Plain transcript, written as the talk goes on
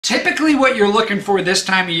Typically what you're looking for this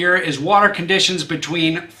time of year is water conditions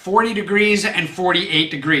between 40 degrees and 48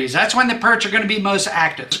 degrees. That's when the perch are going to be most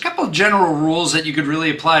active. There's a couple of general rules that you could really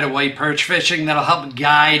apply to white perch fishing that'll help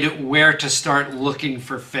guide where to start looking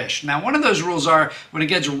for fish. Now, one of those rules are when it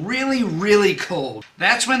gets really, really cold,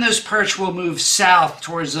 that's when those perch will move south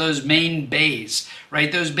towards those main bays,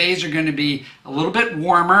 right? Those bays are going to be a little bit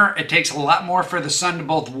warmer. It takes a lot more for the sun to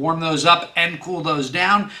both warm those up and cool those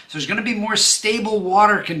down. So there's going to be more stable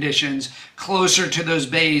water conditions closer to those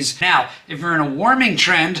bays. Now, if you're in a warming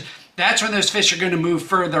trend, that's when those fish are going to move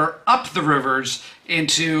further up the rivers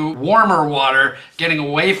into warmer water, getting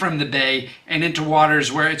away from the bay and into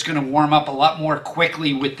waters where it's going to warm up a lot more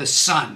quickly with the sun.